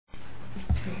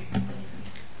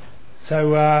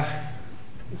So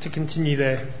to continue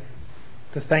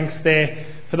the thanks there,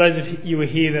 for those of you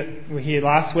that were here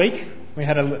last week, we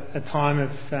had a time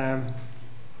of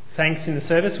thanks in the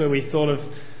service where we thought of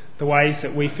the ways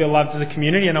that we feel loved as a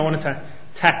community, and I wanted to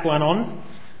tack one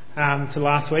on to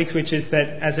last week's, which is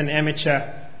that as an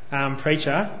amateur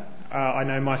preacher, I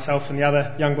know myself and the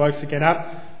other young blokes that get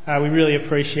up, we really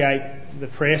appreciate the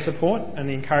prayer support and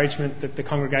the encouragement that the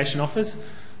congregation offers.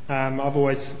 I've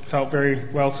always felt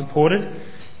very well supported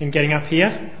in getting up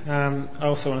here. I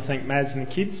also want to thank Maz and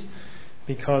the kids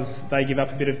because they give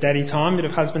up a bit of daddy time, a bit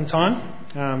of husband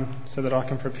time, so that I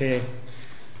can prepare,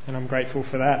 and I'm grateful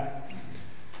for that.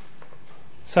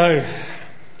 So,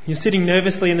 you're sitting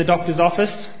nervously in the doctor's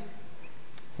office,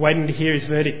 waiting to hear his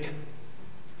verdict.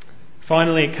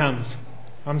 Finally it comes.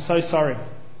 I'm so sorry.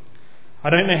 I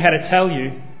don't know how to tell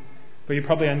you, but you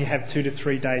probably only have 2 to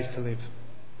 3 days to live.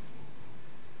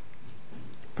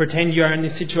 Pretend you're in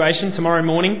this situation tomorrow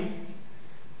morning.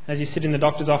 As you sit in the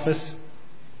doctor's office,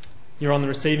 you're on the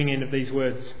receiving end of these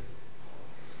words.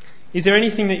 Is there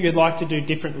anything that you'd like to do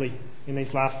differently in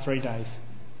these last 3 days?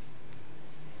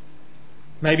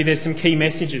 Maybe there's some key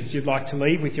messages you'd like to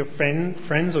leave with your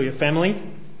friends or your family.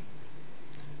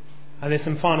 Are there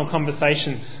some final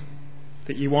conversations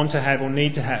that you want to have or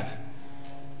need to have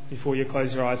before you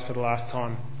close your eyes for the last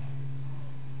time?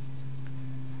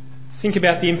 Think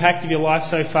about the impact of your life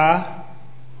so far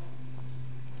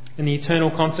and the eternal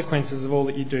consequences of all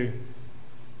that you do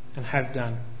and have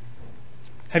done.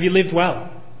 Have you lived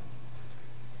well?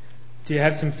 Do you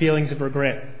have some feelings of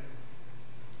regret?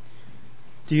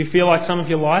 Do you feel like some of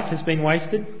your life has been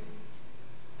wasted?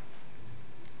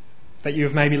 That you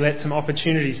have maybe let some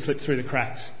opportunities slip through the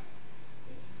cracks?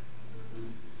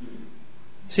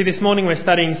 See, this morning we're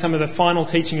studying some of the final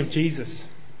teaching of Jesus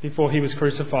before he was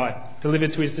crucified,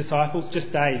 delivered to his disciples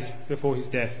just days before his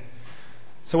death.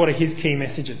 So what are his key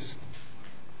messages?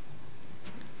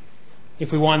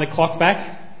 If we wind the clock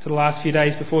back to the last few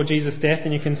days before Jesus' death,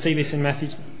 and you can see this in Matthew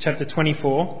chapter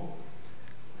 24,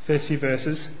 first few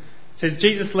verses, it says,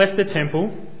 Jesus left the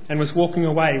temple and was walking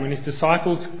away when his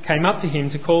disciples came up to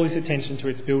him to call his attention to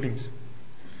its buildings.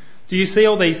 Do you see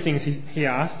all these things? He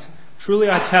asked. Truly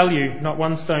I tell you, not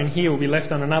one stone here will be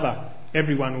left on another.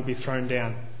 Everyone will be thrown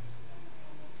down.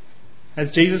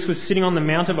 As Jesus was sitting on the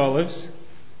Mount of Olives,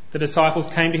 the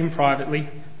disciples came to him privately.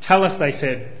 Tell us, they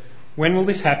said, when will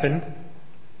this happen?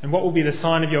 And what will be the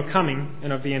sign of your coming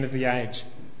and of the end of the age?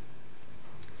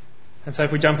 And so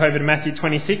if we jump over to Matthew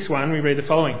 26:1, we read the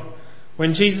following.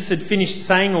 When Jesus had finished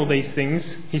saying all these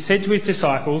things, he said to his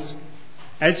disciples,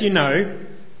 as you know,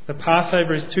 the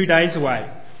Passover is 2 days away,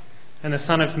 and the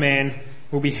Son of Man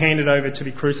will be handed over to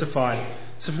be crucified.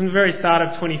 So from the very start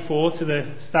of 24 to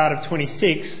the start of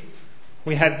 26,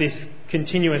 we had this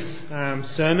continuous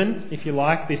sermon, if you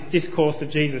like, this discourse of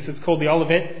Jesus. It's called the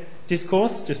Olivet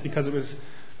Discourse, just because it was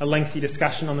a lengthy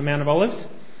discussion on the Mount of Olives.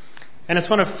 And it's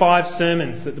one of 5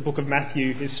 sermons that the book of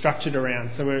Matthew is structured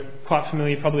around. So we're quite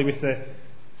familiar probably with the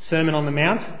Sermon on the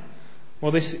Mount.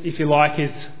 Well, this, if you like,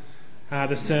 is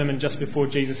the sermon just before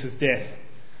Jesus' death.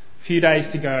 A few days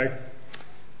to go.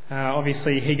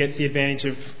 Obviously, he gets the advantage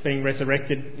of being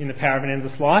resurrected in the power of an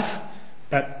endless life.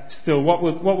 But still, what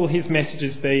will his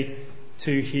messages be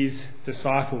to his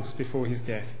disciples before his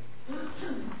death?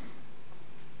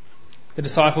 The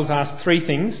disciples asked 3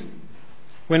 things.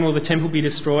 When will the temple be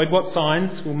destroyed? What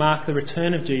signs will mark the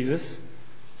return of Jesus?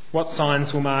 What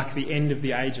signs will mark the end of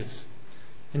the ages?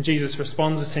 And Jesus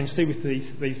responds essentially with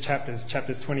these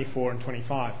chapters 24 and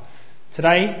 25.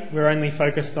 Today, we're only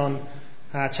focused on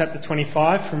chapter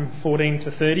 25 from 14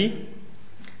 to 30.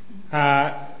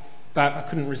 But I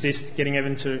couldn't resist getting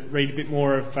Evan to read a bit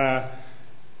more of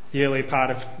the earlier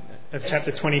part of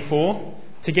chapter 24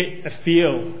 to get a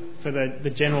feel for the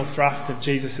general thrust of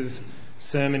Jesus'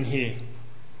 sermon here.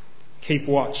 Keep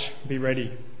watch, be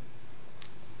ready.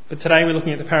 But today we're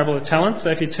looking at the parable of talents.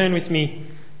 So if you turn with me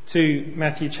to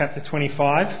Matthew chapter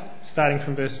 25, starting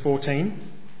from verse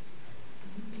 14,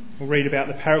 we'll read about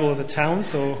the parable of the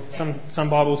talents, or some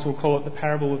Bibles will call it the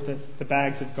parable of the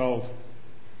bags of gold,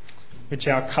 which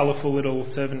our colourful little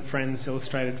servant friends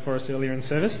illustrated for us earlier in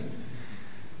service.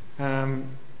 So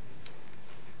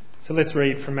let's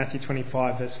read from Matthew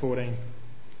 25, verse 14.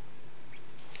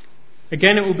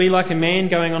 Again, it will be like a man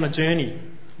going on a journey.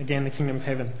 Again, the kingdom of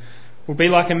heaven will be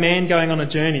like a man going on a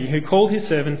journey who called his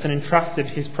servants and entrusted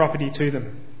his property to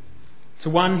them. To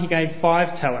one he gave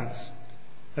 5 talents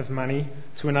of money,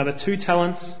 to another 2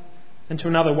 talents, and to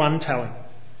another 1 talent,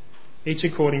 each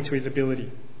according to his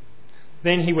ability.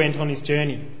 Then he went on his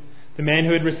journey. The man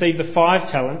who had received the 5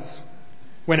 talents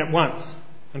went at once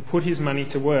and put his money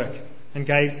to work and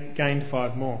gained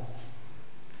 5 more.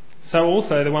 So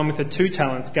also the one with the 2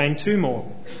 talents gained 2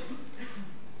 more.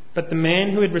 But the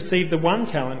man who had received the 1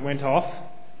 talent went off,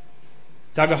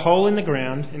 dug a hole in the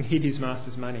ground, and hid his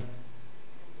master's money.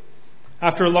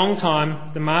 After a long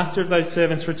time, the master of those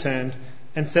servants returned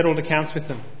and settled accounts with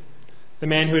them. The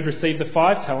man who had received the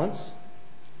 5 talents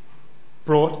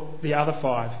brought the other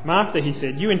 5. Master, he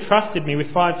said, you entrusted me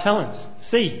with 5 talents.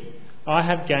 See, I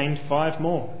have gained 5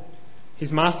 more.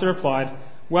 His master replied,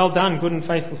 well done, good and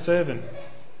faithful servant.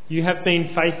 You have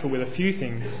been faithful with a few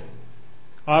things.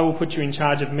 I will put you in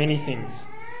charge of many things.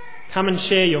 Come and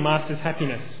share your master's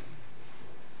happiness.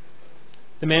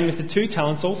 The man with the 2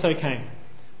 talents also came.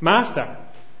 Master,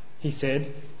 he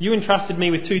said, you entrusted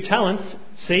me with 2 talents.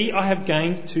 See, I have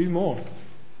gained 2 more.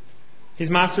 His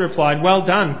master replied, well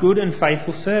done, good and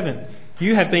faithful servant.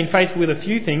 You have been faithful with a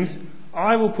few things.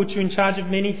 I will put you in charge of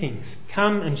many things.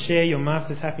 Come and share your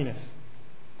master's happiness.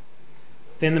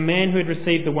 Then the man who had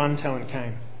received the 1 talent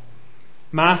came.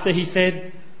 Master, he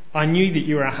said, I knew that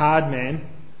you are a hard man,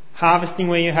 harvesting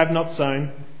where you have not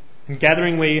sown, and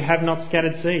gathering where you have not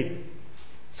scattered seed.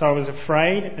 So I was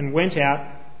afraid and went out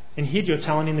and hid your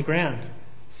talent in the ground.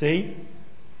 See,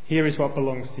 here is what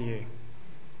belongs to you.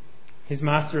 His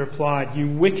master replied, you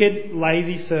wicked,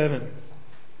 lazy servant.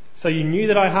 So you knew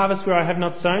that I harvest where I have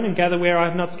not sown and gather where I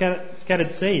have not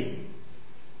scattered seed.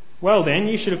 Well then,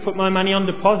 you should have put my money on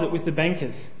deposit with the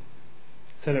bankers,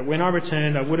 so that when I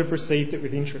returned I would have received it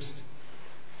with interest.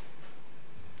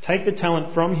 Take the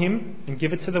talent from him and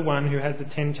give it to the one who has the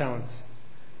 10 talents.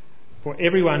 For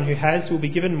everyone who has will be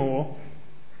given more,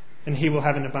 and he will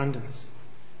have an abundance.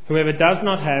 Whoever does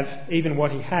not have, even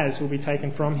what he has will be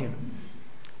taken from him.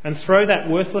 And throw that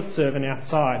worthless servant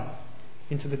outside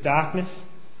into the darkness,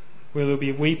 where there will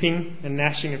be weeping and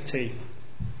gnashing of teeth.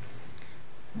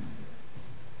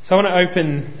 So I want to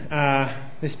open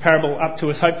this parable up to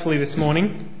us hopefully this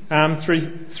morning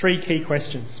through 3 key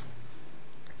questions.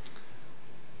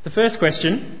 The first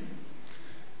question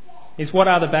is, what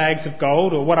are the bags of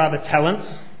gold, or what are the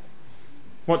talents?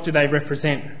 What do they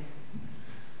represent?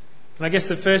 And I guess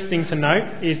the first thing to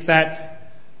note is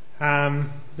that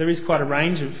there is quite a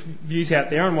range of views out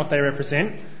there on what they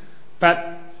represent, but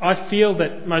I feel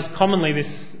that most commonly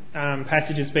this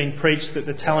passage has been preached that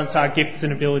the talents are gifts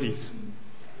and abilities.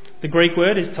 The Greek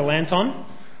word is talenton,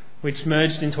 which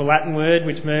merged into a Latin word,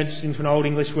 which merged into an Old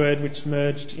English word, which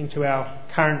merged into our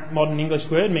current modern English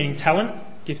word, meaning talent,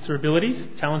 gifts or abilities,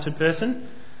 talented person.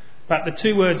 But the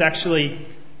 2 words actually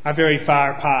are very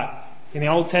far apart. In the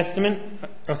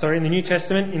in the New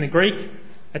Testament, in the Greek,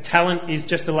 a talent is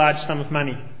just a large sum of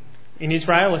money. In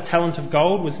Israel, a talent of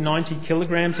gold was 90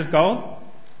 kilograms of gold,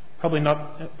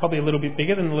 probably a little bit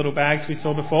bigger than the little bags we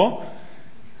saw before.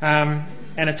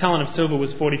 And a talent of silver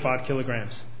was 45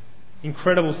 kilograms.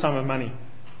 Incredible sum of money.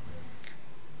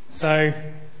 So,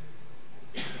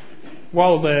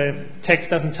 while the text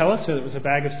doesn't tell us whether it was a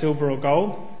bag of silver or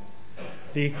gold,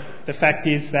 the fact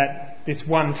is that this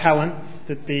 1 talent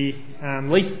that the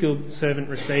least skilled servant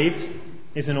received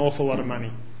is an awful lot of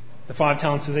money. The 5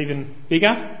 talents is even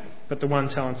bigger, but the 1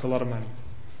 talent's a lot of money.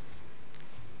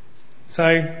 So,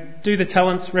 do the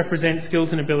talents represent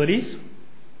skills and abilities?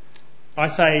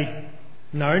 I say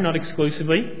no, not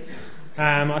exclusively.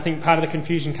 I think part of the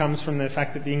confusion comes from the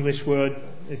fact that the English word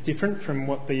is different from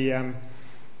what the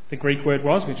Greek word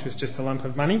was, which was just a lump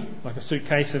of money, like a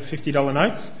suitcase of $50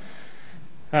 notes.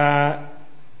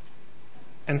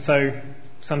 And so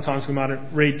sometimes we might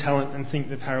read talent and think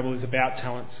the parable is about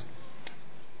talents.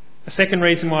 A second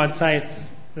reason why I'd say it's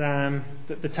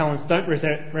that the talents don't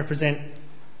represent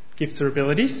gifts or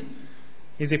abilities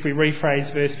is if we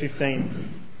rephrase verse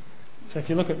 15. So if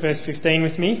you look at verse 15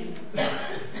 with me,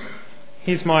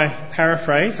 here's my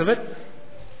paraphrase of it.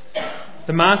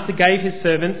 The master gave his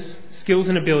servants skills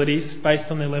and abilities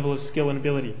based on their level of skill and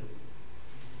ability.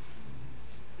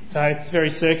 So it's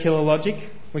very circular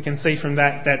logic. We can see from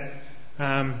that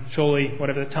surely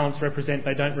whatever the talents represent,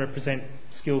 they don't represent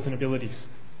skills and abilities.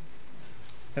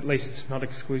 At least not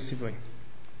exclusively.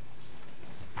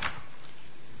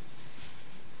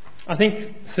 I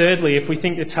think, thirdly, if we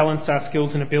think the talents are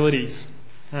skills and abilities,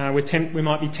 we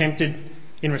might be tempted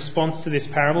in response to this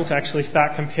parable to actually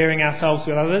start comparing ourselves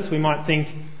with others. We might think,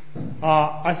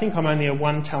 I think I'm only a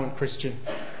 1-talent Christian.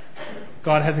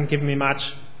 God hasn't given me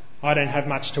much. I don't have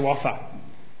much to offer.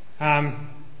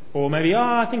 Or maybe,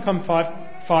 I think I'm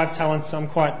 5 talents. I'm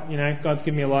quite, God's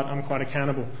given me a lot. I'm quite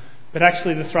accountable. But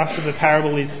actually the thrust of the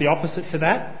parable is the opposite to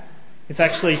that. It's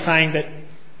actually saying that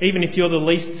even if you're the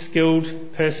least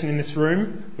skilled person in this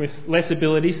room with less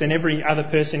abilities than every other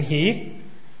person here,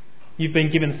 you've been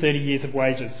given 30 years of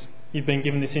wages. You've been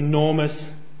given this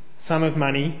enormous sum of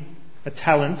money, a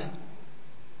talent,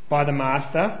 by the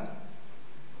master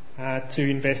to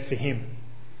invest for him.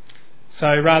 So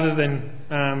rather than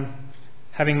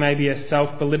having maybe a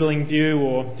self-belittling view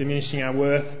or diminishing our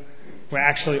worth, we're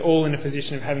actually all in a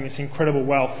position of having this incredible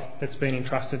wealth that's been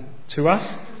entrusted to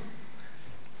us.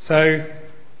 So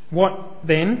what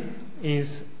then is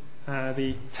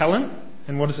the talent,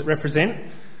 and what does it represent?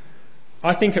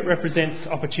 I think it represents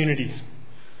opportunities.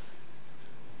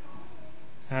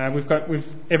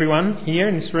 Everyone here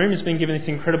in this room has been given this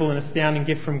incredible and astounding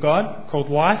gift from God called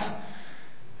life.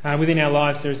 Within our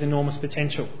lives there is enormous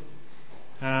potential.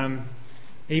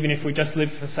 Even if we just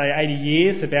live for, say, 80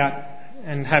 years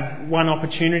and have one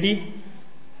opportunity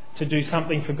to do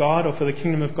something for God or for the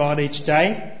kingdom of God each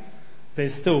day,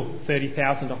 there's still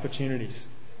 30,000 opportunities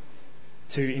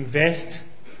to invest,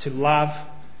 to love,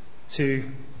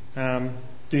 to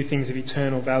do things of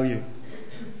eternal value.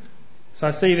 So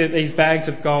I see that these bags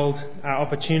of gold are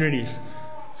opportunities.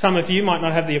 Some of you might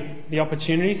not have the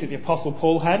opportunities that the Apostle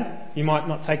Paul had. You might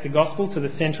not take the gospel to the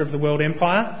centre of the world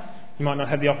empire. You might not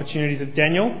have the opportunities of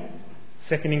Daniel,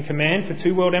 second in command for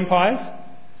 2 world empires.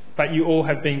 But you all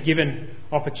have been given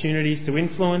opportunities to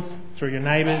influence through your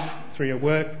neighbours, through your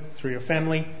work, through your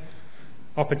family.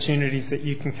 Opportunities that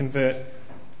you can convert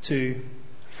to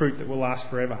fruit that will last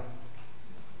forever.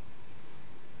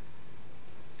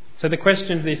 So the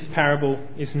question of this parable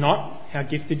is not how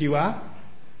gifted you are,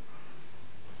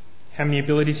 how many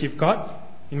abilities you've got.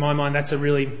 In my mind, that's a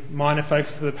really minor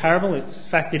focus of the parable. It's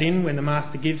factored in when the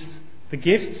master gives the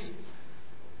gifts.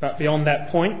 But beyond that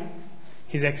point,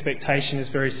 his expectation is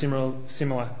very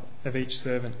similar of each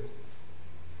servant.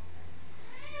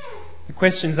 The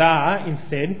questions are,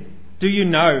 instead, do you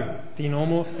know the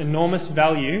enormous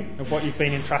value of what you've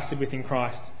been entrusted with in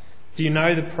Christ? Do you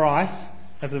know the price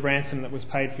of the ransom that was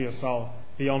paid for your soul,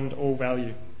 beyond all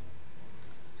value?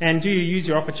 And do you use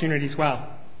your opportunities well?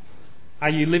 Are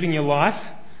you living your life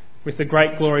with the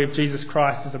great glory of Jesus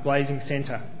Christ as a blazing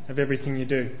centre of everything you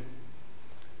do?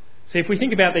 See, if we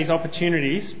think about these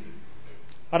opportunities,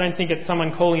 I don't think it's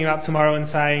someone calling you up tomorrow and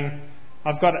saying,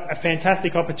 I've got a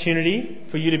fantastic opportunity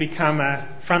for you to become a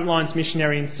frontlines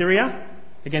missionary in Syria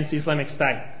against the Islamic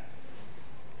State.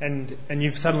 And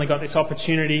you've suddenly got this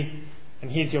opportunity, and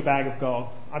here's your bag of gold.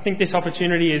 I think these bags of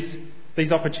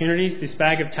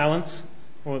talents,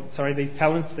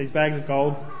 these bags of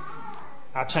gold,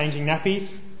 are changing nappies.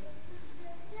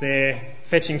 They're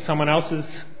fetching someone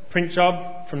else's print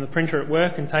job from the printer at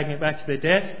work and taking it back to their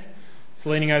desk. It's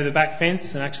leaning over the back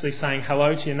fence and actually saying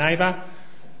hello to your neighbour.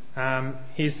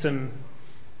 Here's some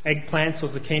eggplants or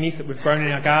zucchinis that we've grown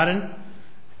in our garden.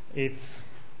 It's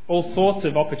all sorts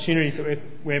of opportunities that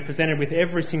we're presented with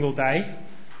every single day.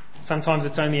 Sometimes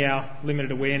it's only our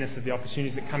limited awareness of the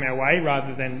opportunities that come our way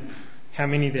rather than how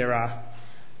many there are.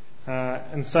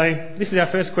 And so this is our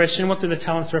first question. What do the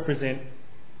talents represent?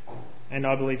 And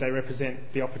I believe they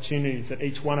represent the opportunities that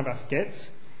each one of us gets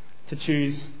to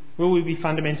choose. Will we be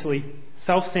fundamentally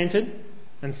self-centred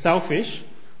and selfish,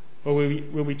 or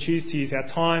will we choose to use our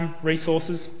time,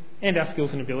 resources and our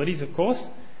skills and abilities, of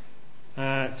course,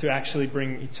 to actually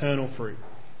bring eternal fruit?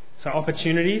 So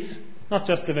opportunities, not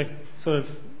just of a sort of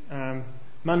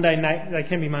mundane, they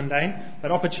can be mundane,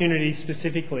 but opportunities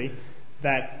specifically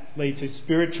that lead to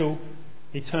spiritual,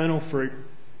 eternal fruit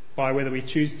by whether we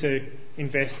choose to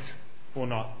invest or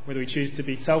not, whether we choose to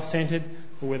be self-centred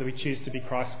or whether we choose to be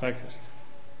Christ-focused.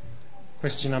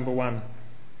 Question number 1.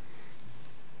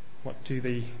 What do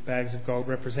the bags of gold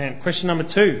represent? Question number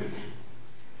 2.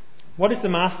 What is the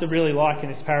master really like in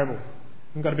this parable?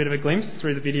 We've got a bit of a glimpse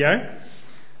through the video.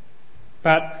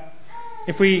 But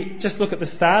if we just look at the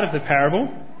start of the parable,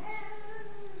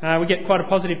 we get quite a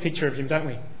positive picture of him, don't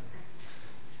we?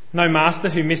 No master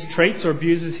who mistreats or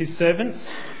abuses his servants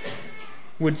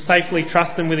would safely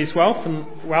trust them with his wealth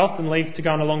and leave to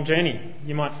go on a long journey.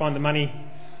 You might find the money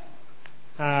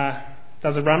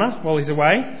does a runner while he's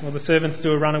away, or the servants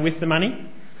do a runner with the money.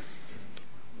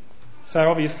 So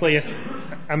obviously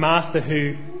a master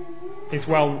who is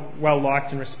well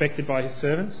liked and respected by his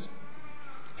servants.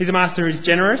 He's a master who is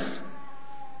generous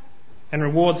and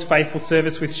rewards faithful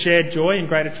service with shared joy and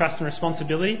greater trust and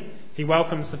responsibility. He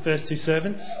welcomes the first 2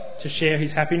 servants to share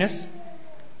his happiness.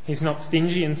 He's not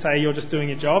stingy and say, you're just doing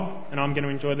your job and I'm going to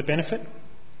enjoy the benefit.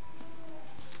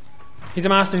 He's a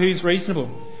master who's reasonable.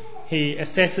 He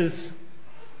assesses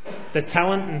the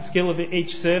talent and skill of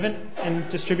each servant and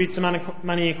distributes the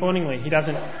money accordingly. He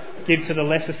doesn't give to the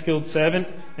lesser skilled servant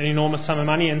an enormous sum of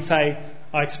money and say,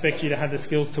 I expect you to have the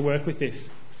skills to work with this.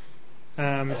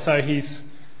 So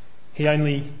he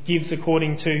only gives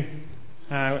according to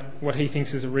what he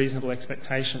thinks is a reasonable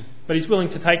expectation. But he's willing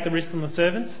to take the risk on the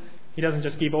servants. He doesn't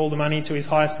just give all the money to his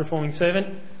highest performing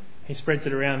servant. He spreads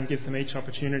it around and gives them each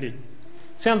opportunity.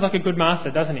 Sounds like a good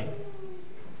master, doesn't he?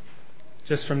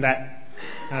 Just from that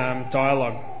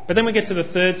dialogue. But then we get to the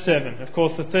third servant. Of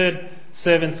course, the third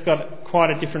servant's got quite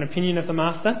a different opinion of the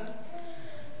master.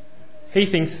 He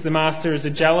thinks the master is a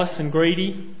jealous and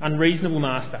greedy, unreasonable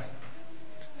master.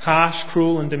 Harsh,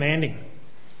 cruel and demanding.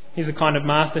 He's the kind of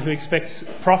master who expects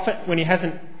profit when he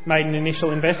hasn't made an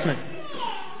initial investment.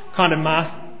 Kind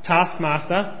of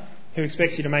taskmaster who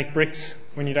expects you to make bricks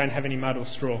when you don't have any mud or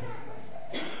straw.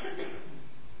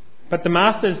 But the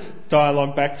master's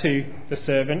dialogue back to the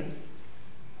servant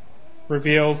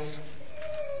reveals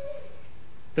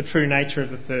the true nature of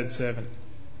the third servant.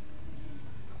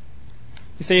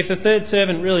 You see, if the third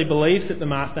servant really believes that the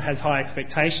master has high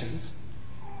expectations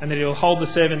and that he will hold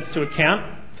the servants to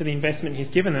account for the investment he's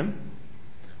given them,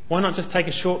 why not just take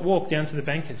a short walk down to the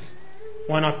bankers?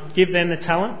 Why not give them the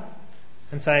talent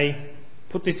and say,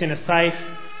 put this in a safe,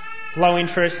 low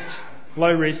interest,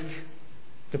 low risk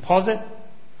deposit,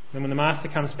 and when the master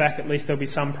comes back, at least there'll be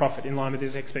some profit in line with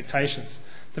his expectations.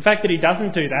 The fact that he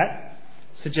doesn't do that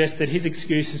suggests that his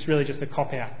excuse is really just a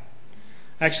cop-out.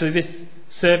 Actually, this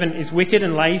servant is wicked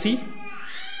and lazy.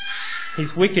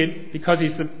 He's wicked because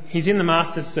he's in the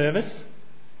master's service.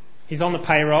 He's on the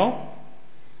payroll,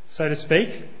 so to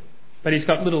speak, but he's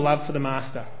got little love for the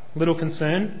master, little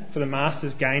concern for the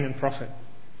master's gain and profit.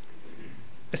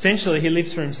 Essentially, he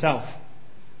lives for himself.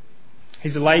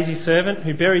 He's a lazy servant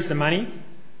who buries the money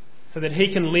so that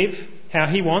he can live how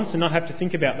he wants and not have to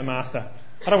think about the master.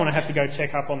 I don't want to have to go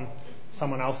check up on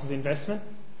someone else's investment.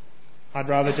 I'd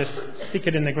rather just stick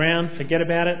it in the ground, forget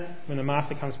about it. When the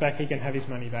master comes back, he can have his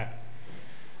money back.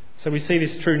 So we see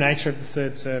this true nature of the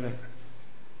third servant.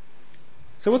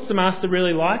 So what's the master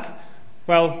really like?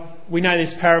 Well, we know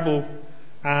this parable,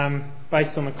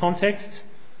 based on the context,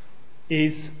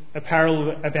 is a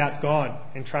parable about God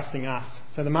entrusting us.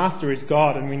 So the master is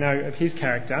God, and we know of his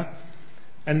character.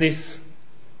 And this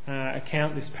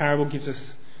account, this parable, gives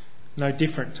us no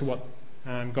different to what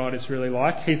God is really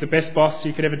like. He's the best boss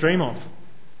you could ever dream of.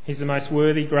 He's the most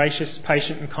worthy, gracious,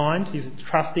 patient and kind. He's a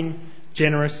trusting,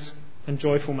 generous and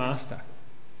joyful master.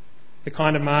 The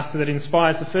kind of master that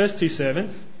inspires the first two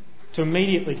servants to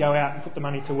immediately go out and put the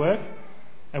money to work,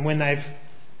 and when they've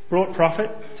brought profit,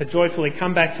 to joyfully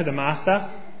come back to the master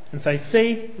and say,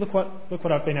 see, look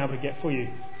what I've been able to get for you.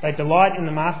 They delight in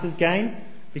the master's gain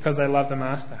because they love the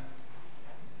master.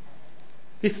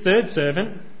 This third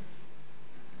servant,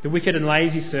 the wicked and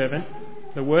lazy servant,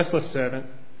 the worthless servant,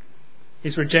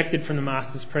 is rejected from the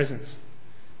master's presence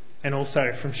and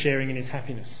also from sharing in his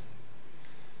happiness.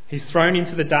 He's thrown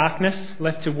into the darkness,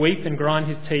 left to weep and grind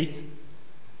his teeth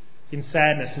in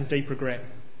sadness and deep regret.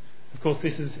 Of course,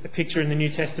 this is a picture in the New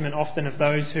Testament often of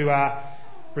those who are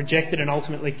rejected and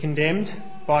ultimately condemned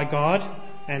by God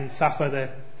and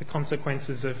suffer the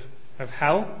consequences of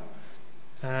hell.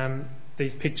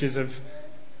 These pictures of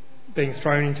being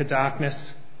thrown into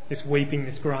darkness, this weeping,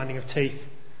 this grinding of teeth.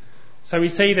 So we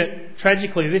see that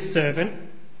tragically this servant,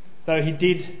 though he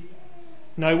did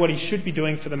know what he should be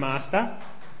doing for the master,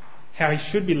 how he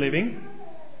should be living,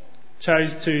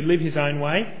 chose to live his own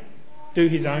way, do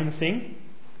his own thing,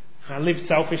 live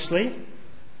selfishly,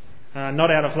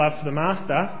 not out of love for the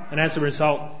master, and as a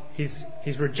result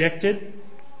he's rejected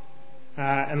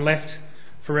and left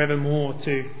forevermore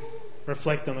to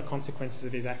reflect on the consequences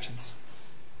of his actions.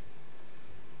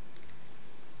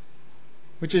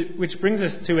 Which brings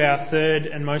us to our third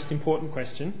and most important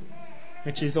question,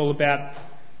 which is all about,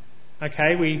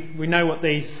 okay, we know what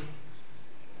these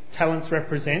talents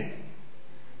represent.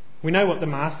 We know what the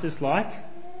master's like.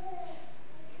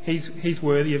 He's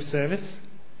worthy of service.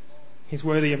 He's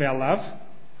worthy of our love.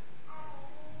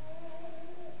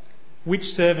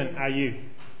 Which servant are you?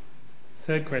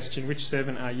 Third question, which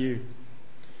servant are you?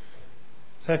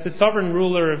 So if the sovereign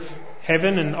ruler of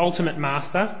heaven and ultimate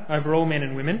master over all men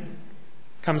and women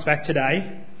comes back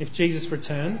today, if Jesus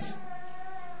returns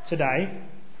today,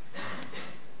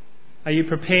 are you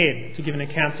prepared to give an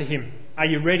account to him? Are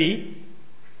you ready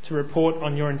to report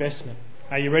on your investment?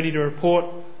 Are you ready to report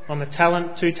on the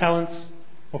talent, 2 talents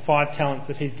or 5 talents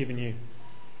that he's given you?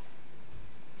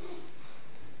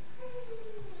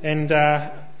 And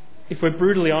if we're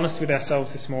brutally honest with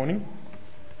ourselves this morning,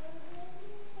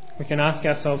 we can ask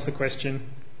ourselves the question,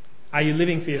 are you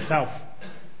living for yourself?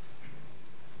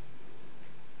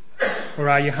 Or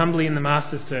are you humbly in the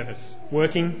master's service,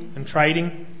 working and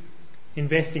trading,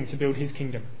 investing to build his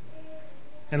kingdom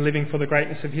and living for the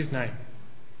greatness of his name?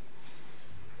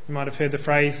 You might have heard the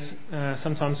phrase,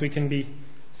 sometimes we can be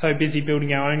so busy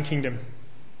building our own kingdom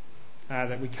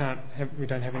that we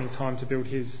don't have any time to build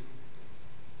His.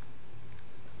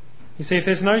 You see, if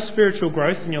there's no spiritual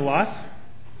growth in your life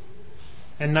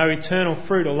and no eternal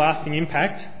fruit or lasting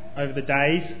impact over the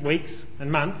days, weeks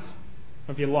and months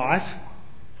of your life,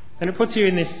 then it puts you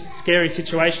in this scary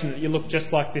situation that you look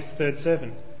just like this third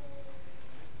servant.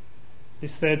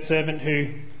 This third servant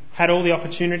who had all the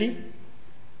opportunity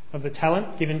of the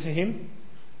talent given to him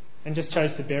and just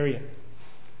chose to bury it.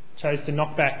 Chose to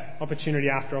knock back opportunity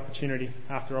after opportunity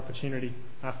after opportunity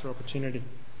after opportunity.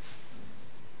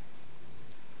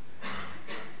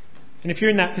 And if you're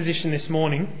in that position this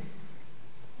morning,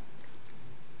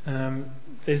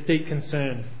 there's deep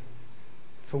concern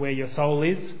for where your soul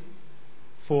is,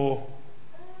 for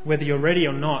whether you're ready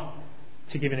or not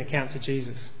to give an account to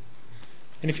Jesus.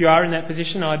 And if you are in that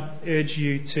position, I'd urge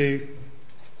you to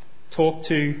talk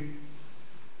to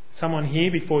someone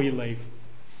here before you leave.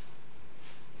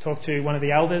 Talk to one of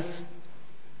the elders,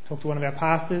 talk to one of our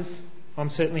pastors. I'm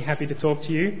certainly happy to talk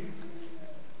to you.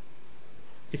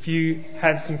 If you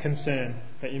have some concern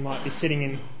that you might be sitting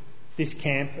in this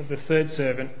camp of the third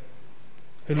servant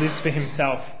who lives for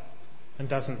himself and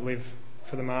doesn't live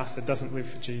for the Master, doesn't live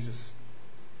for Jesus.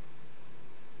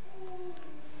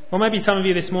 Or maybe some of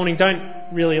you this morning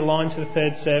don't really align to the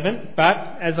third servant, but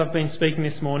as I've been speaking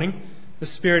this morning, the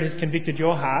Spirit has convicted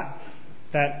your heart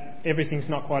that everything's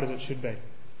not quite as it should be.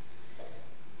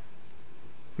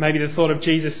 Maybe the thought of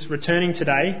Jesus returning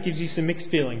today gives you some mixed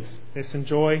feelings. There's some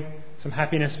joy, some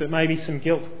happiness, but maybe some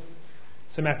guilt,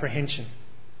 some apprehension,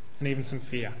 and even some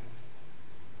fear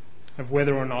of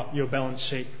whether or not your balance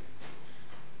sheet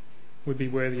would be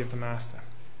worthy of the Master.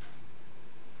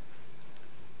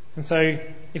 And so,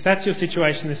 if that's your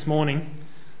situation this morning,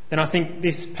 then I think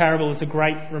this parable is a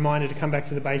great reminder to come back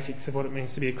to the basics of what it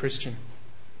means to be a Christian.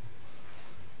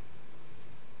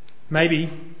 Maybe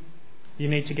you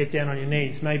need to get down on your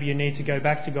knees. Maybe you need to go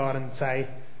back to God and say,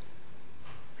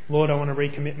 Lord, I want to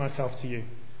recommit myself to you.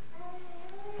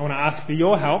 I want to ask for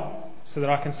your help so that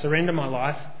I can surrender my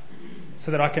life,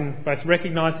 so that I can both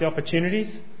recognise the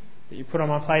opportunities that you put on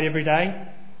my plate every day,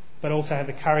 but also have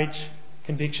the courage,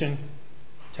 conviction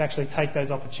to actually take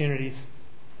those opportunities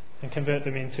and convert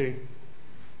them into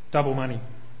double money.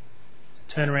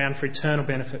 Turn around for eternal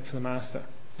benefit for the Master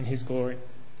and His glory.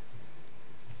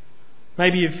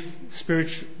 Maybe you're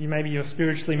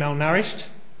spiritually malnourished.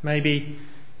 Maybe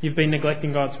you've been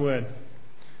neglecting God's Word.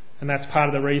 And that's part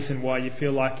of the reason why you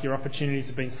feel like your opportunities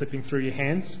have been slipping through your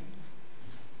hands.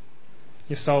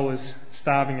 Your soul is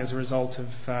starving as a result of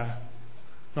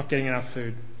not getting enough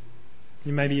food.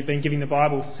 Maybe you've been giving the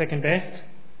Bible second best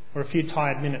or a few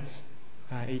tired minutes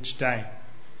each day.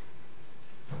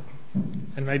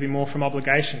 And maybe more from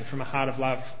obligation, from a heart of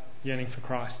love, yearning for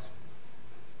Christ.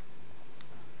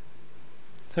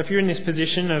 So if you're in this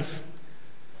position of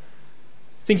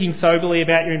thinking soberly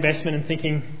about your investment and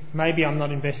thinking, maybe I'm not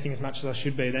investing as much as I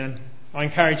should be, then I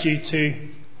encourage you to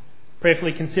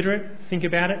prayerfully consider it, think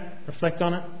about it, reflect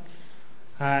on it.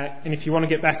 And if you want to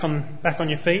get back on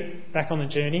your feet, back on the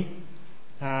journey,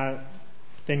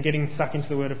 then getting stuck into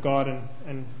the Word of God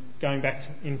and going back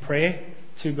in prayer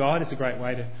to God is a great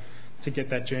way to get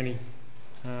that journey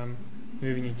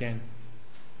moving again.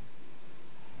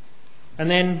 And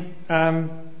then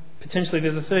potentially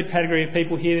there's a third category of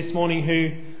people here this morning who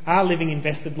are living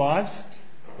invested lives.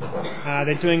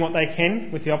 They're doing what they can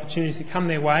with the opportunities that come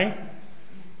their way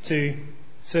to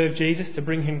serve Jesus, to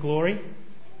bring Him glory.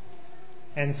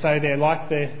 And so they're like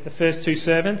the first two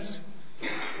servants,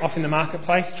 off in the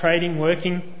marketplace, trading,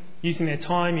 working, using their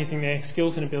time, using their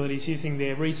skills and abilities, using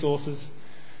their resources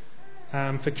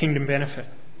for kingdom benefit.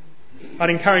 I'd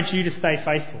encourage you to stay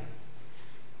faithful.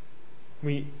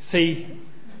 We see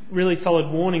really solid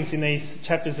warnings in these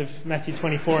chapters of Matthew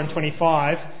 24 and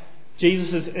 25.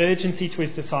 Jesus' urgency to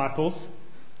His disciples: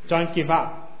 don't give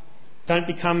up. Don't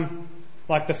become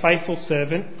like the faithful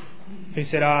servant who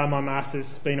said, my master's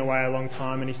been away a long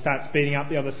time, and he starts beating up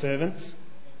the other servants,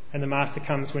 and the master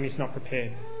comes when he's not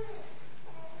prepared.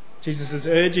 Jesus is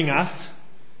urging us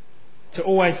to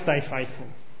always stay faithful,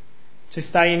 to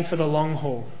stay in for the long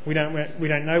haul. We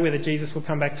don't know whether Jesus will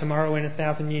come back tomorrow or in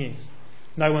 1,000 years.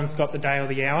 No one's got the day or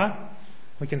the hour.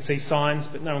 We can see signs,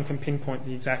 but no one can pinpoint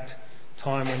the exact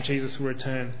time when Jesus will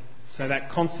return. So that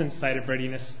constant state of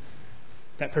readiness,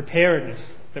 that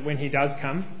preparedness, that when He does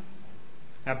come,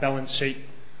 our balance sheet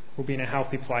will be in a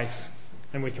healthy place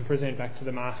and we can present back to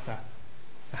the Master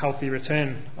a healthy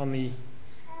return on the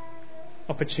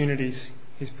opportunities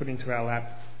He's put into our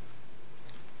lap.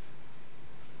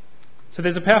 So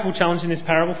there's a powerful challenge in this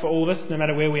parable for all of us, no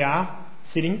matter where we are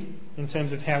sitting, in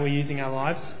terms of how we're using our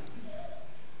lives.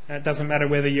 It doesn't matter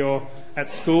whether you're at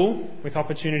school with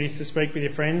opportunities to speak with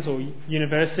your friends, or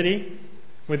university,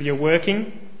 whether you're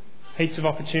working, heaps of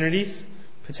opportunities,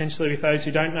 potentially with those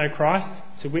who don't know Christ,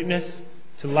 to witness,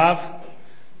 to love,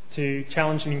 to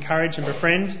challenge and encourage and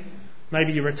befriend.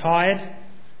 Maybe you're retired.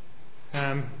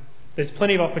 There's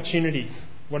plenty of opportunities,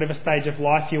 whatever stage of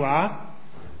life you are.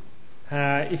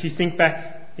 If you think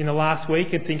back in the last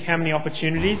week and think, how many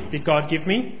opportunities did God give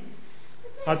me?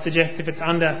 I'd suggest if it's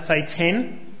under, say,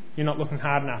 10, you're not looking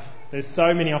hard enough. There's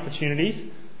so many opportunities,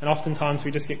 and oftentimes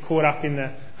we just get caught up in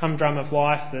the humdrum of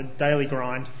life, the daily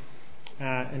grind,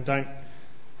 and don't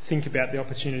think about the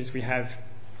opportunities we have.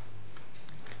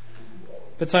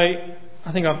 But so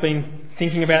I think I've been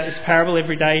thinking about this parable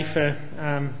every day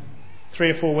for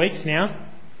 3 or 4 weeks now,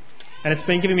 and it's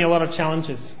been giving me a lot of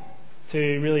challenges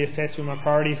to really assess where my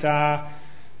priorities are,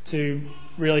 to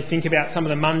really think about some of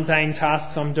the mundane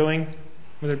tasks I'm doing,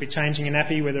 whether it be changing a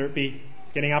nappy, whether it be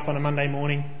getting up on a Monday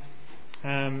morning,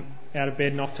 out of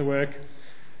bed and off to work,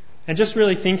 and just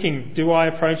really thinking, do I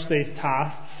approach these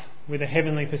tasks with a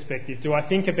heavenly perspective? Do I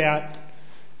think about,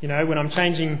 when I'm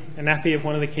changing a nappy of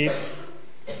one of the kids,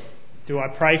 do I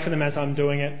pray for them as I'm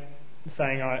doing it,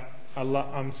 saying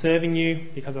I'm serving you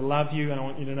because I love you and I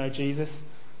want you to know Jesus?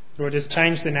 Or I just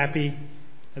change the nappy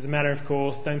as a matter of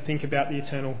course, don't think about the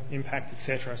eternal impact,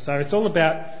 etc. So it's all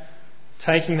about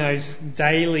taking those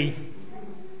daily,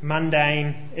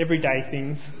 mundane, everyday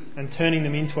things and turning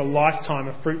them into a lifetime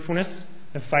of fruitfulness,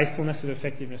 of faithfulness, of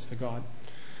effectiveness for God.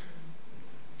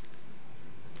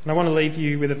 And I want to leave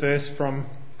you with a verse from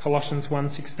Colossians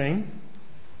 1:16.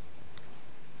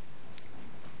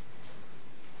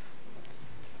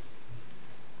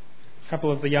 A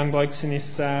couple of the young blokes in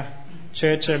this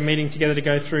church are meeting together to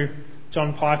go through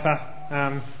John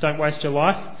Piper, Don't Waste Your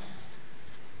Life.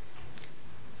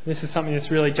 This is something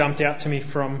that's really jumped out to me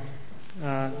from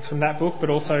that book, but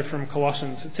also from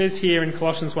Colossians. It says here in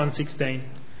Colossians 1:16,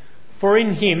 "For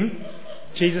in him,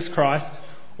 Jesus Christ,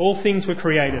 all things were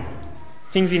created,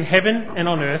 things in heaven and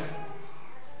on earth,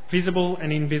 visible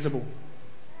and invisible.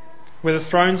 Whether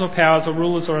thrones or powers or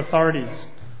rulers or authorities,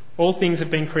 all things have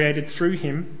been created through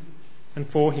him and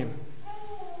for him."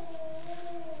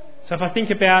 So if I think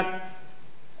about,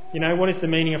 what is the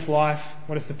meaning of life?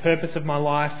 What is the purpose of my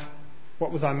life?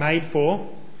 What was I made for?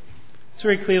 It's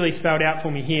very clearly spelled out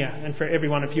for me here and for every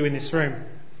one of you in this room.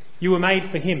 You were made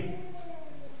for him.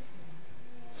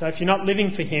 So if you're not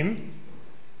living for him,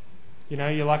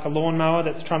 you're like a lawnmower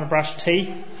that's trying to brush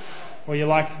teeth, or you're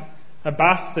like a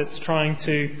bus that's trying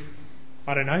to,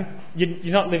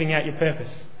 you're not living out your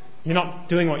purpose. You're not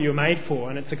doing what you were made for,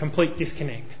 and it's a complete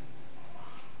disconnect.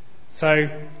 So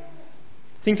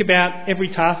think about every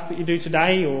task that you do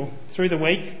today or through the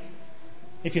week.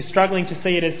 If you're struggling to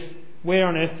see it as, where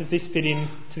on earth does this fit in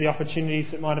to the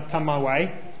opportunities that might have come my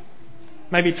way,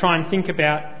 maybe try and think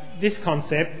about this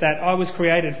concept that I was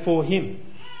created for him.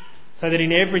 So that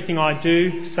in everything I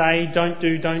do, say,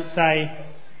 don't say,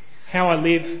 how I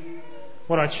live,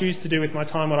 what I choose to do with my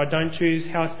time, what I don't choose,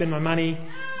 how I spend my money,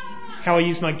 how I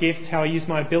use my gifts, how I use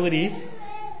my abilities,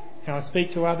 how I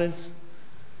speak to others,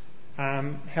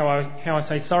 how I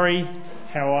say sorry,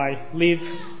 how I live,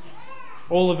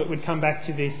 all of it would come back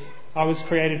to this. I was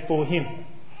created for him.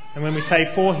 And when we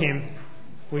say for him,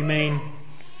 we mean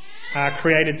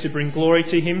created to bring glory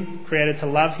to him, created to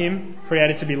love him,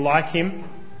 created to be like him,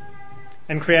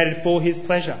 and created for his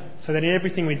pleasure. So that in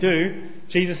everything we do,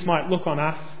 Jesus might look on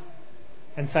us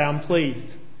and say, I'm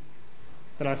pleased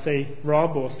that I see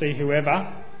Rob or see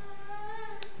whoever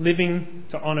living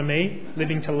to honour me,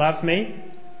 living to love me,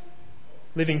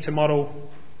 living to model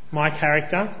my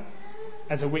character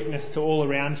as a witness to all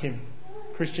around him.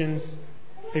 Christians,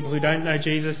 people who don't know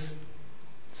Jesus,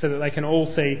 so that they can all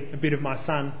see a bit of my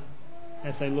son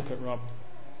as they look at Rob.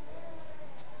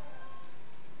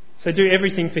 So do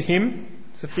everything for him.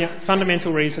 It's the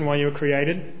fundamental reason why you were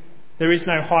created. There is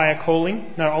no higher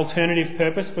calling, no alternative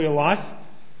purpose for your life,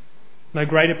 no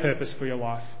greater purpose for your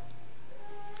life.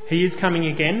 He is coming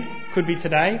again. Could be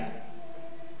today,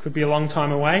 could be a long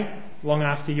time away, long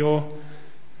after you're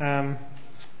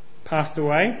passed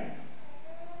away.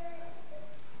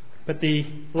 But the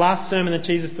last sermon that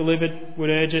Jesus delivered would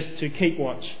urge us to keep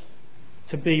watch,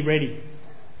 to be ready,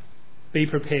 be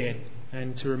prepared,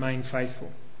 and to remain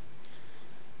faithful.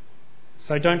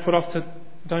 So don't put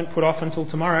off until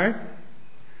tomorrow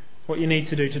what you need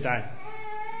to do today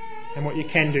and what you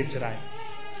can do today.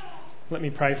 Let me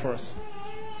pray for us.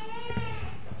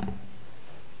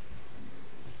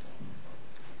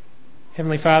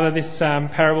 Heavenly Father, this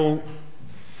parable,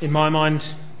 in my mind,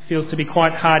 feels to be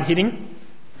quite hard-hitting.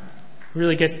 It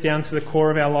really gets down to the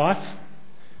core of our life,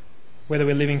 whether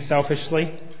we're living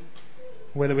selfishly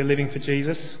whether we're living for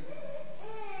Jesus.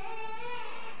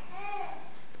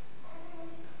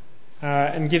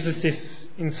 And gives us this,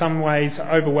 in some ways,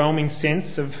 overwhelming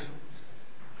sense of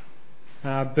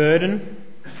burden,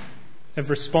 of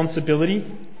responsibility,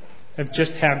 of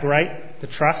just how great the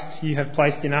trust you have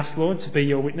placed in us, Lord, to be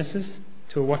your witnesses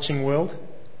to a watching world.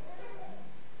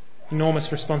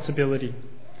 Enormous responsibility.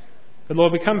 But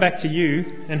Lord, we come back to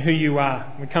you and who you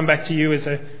are. We come back to you as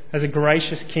a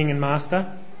gracious King and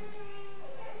Master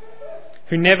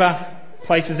who never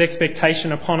places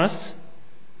expectation upon us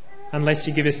unless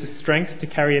you give us the strength to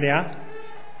carry it out,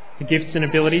 the gifts and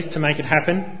abilities to make it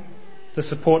happen, the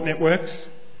support networks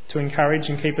to encourage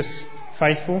and keep us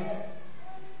faithful.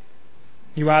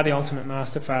 You are the ultimate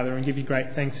Master, Father, and give you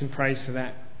great thanks and praise for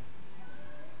that.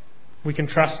 We can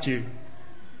trust you.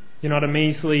 You're not a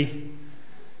measly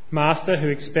Master who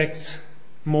expects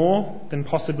more than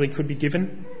possibly could be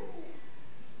given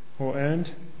or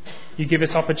earned. You give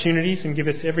us opportunities and give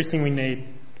us everything we need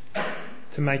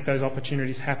to make those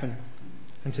opportunities happen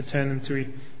and to turn them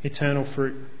to eternal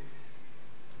fruit.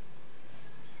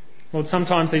 Lord,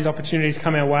 sometimes these opportunities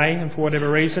come our way and for whatever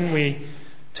reason we're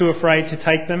too afraid to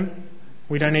take them.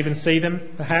 We don't even see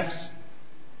them, perhaps.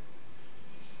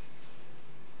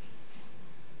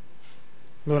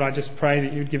 Lord, I just pray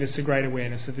that you would give us a great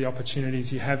awareness of the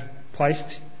opportunities you have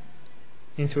placed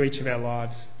into each of our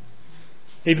lives.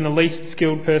 Even the least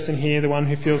skilled person here, the one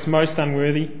who feels most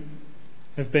unworthy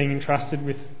of being entrusted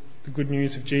with the good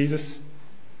news of Jesus,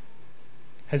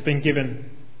 has been given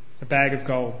a bag of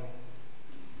gold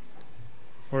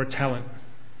or a talent,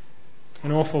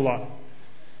 an awful lot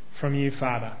from you,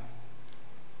 Father.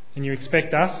 And you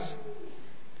expect us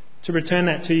to return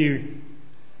that to you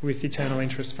with eternal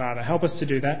interest, Father. Help us to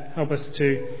do that. Help us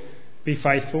to be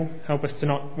faithful. Help us to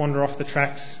not wander off the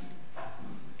tracks.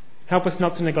 Help us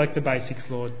not to neglect the basics,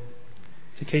 Lord.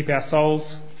 To keep our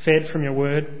souls fed from your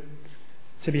word.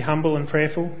 To be humble and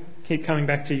prayerful. Keep coming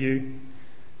back to you.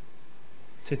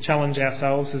 To challenge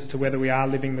ourselves as to whether we are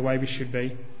living the way we should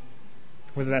be.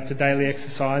 Whether that's a daily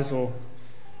exercise or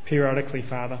periodically,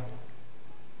 Father.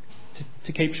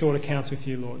 To keep short accounts with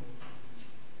you, Lord.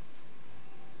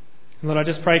 And Lord, I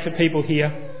just pray for people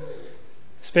here,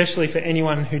 especially for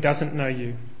anyone who doesn't know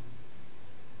you.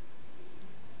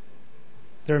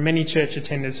 There are many church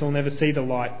attenders who will never see the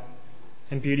light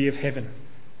and beauty of heaven.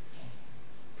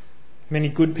 Many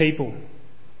good people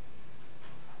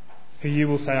who you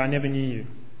will say, I never knew you.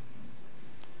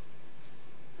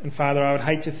 And Father, I would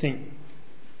hate to think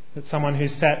that someone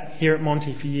who's sat here at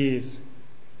Monty for years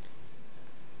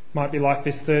might be like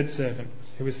this third servant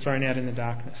who was thrown out in the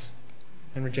darkness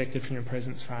and rejected from your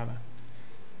presence, Father.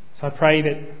 So I pray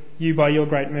that you, by your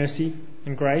great mercy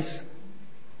and grace,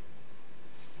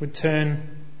 would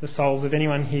turn the souls of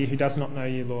anyone here who does not know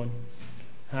you, Lord,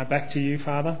 back to you,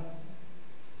 Father.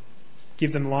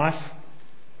 Give them life.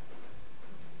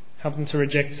 Help them to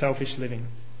reject selfish living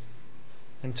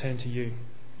and turn to you.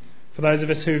 For those of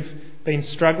us who've been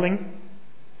struggling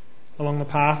along the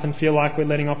path and feel like we're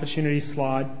letting opportunities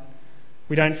slide,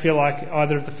 we don't feel like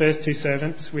either of the first two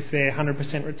servants with their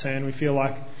 100% return. We feel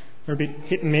like we're a bit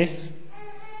hit and miss.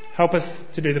 Help us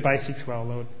to do the basics well,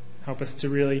 Lord. Help us to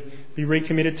really be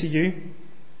recommitted to you,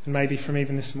 and maybe from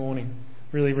even this morning,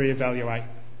 really reevaluate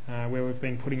where we've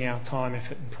been putting our time,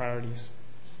 effort and priorities.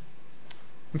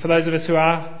 And for those of us who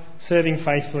are serving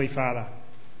faithfully, Father,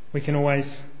 we can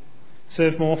always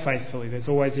serve more faithfully. There's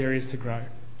always areas to grow.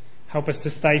 Help us to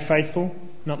stay faithful,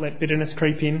 not let bitterness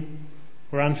creep in,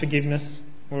 or unforgiveness,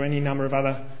 or any number of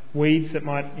other weeds that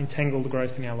might entangle the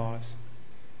growth in our lives.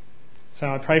 So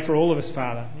I pray for all of us,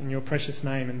 Father, in your precious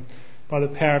name and by the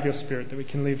power of your Spirit, that we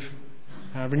can live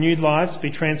renewed lives,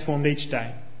 be transformed each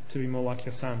day to be more like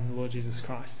your Son, the Lord Jesus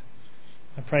Christ.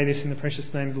 I pray this in the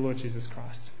precious name of the Lord Jesus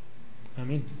Christ.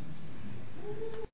 Amen.